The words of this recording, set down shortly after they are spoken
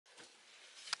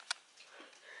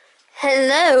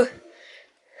Hello.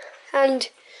 And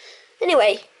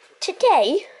anyway,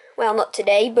 today, well not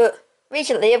today, but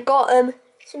recently I've got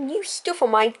some new stuff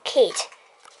on my kit.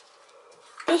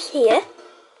 This here,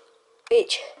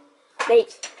 which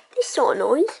makes this sort of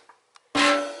noise,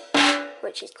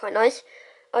 which is quite nice.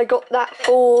 I got that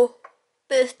for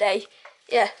birthday,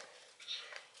 yeah.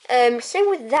 Same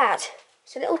with that.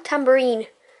 It's a little tambourine.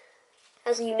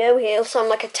 As you know, here, it'll sound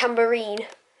like a tambourine.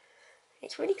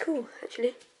 It's really cool,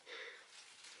 actually.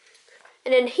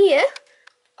 And then here,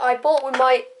 I bought with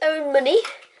my own money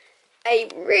a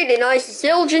really nice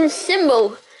Zildjian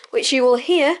cymbal, which you will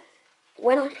hear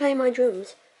when I play my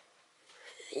drums.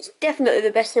 It's definitely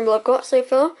the best cymbal I've got so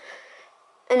far.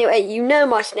 Anyway, you know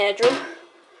my snare drum.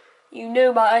 You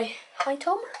know my high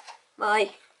tom, my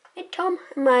mid tom,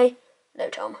 and my low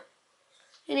tom.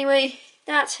 Anyway,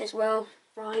 that as well.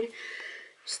 Right.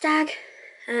 Stag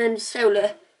and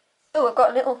solar. Oh, I've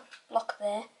got a little block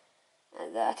there.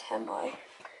 And that, and my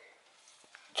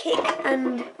kick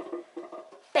and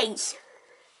bass.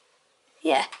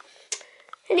 Yeah.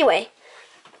 Anyway.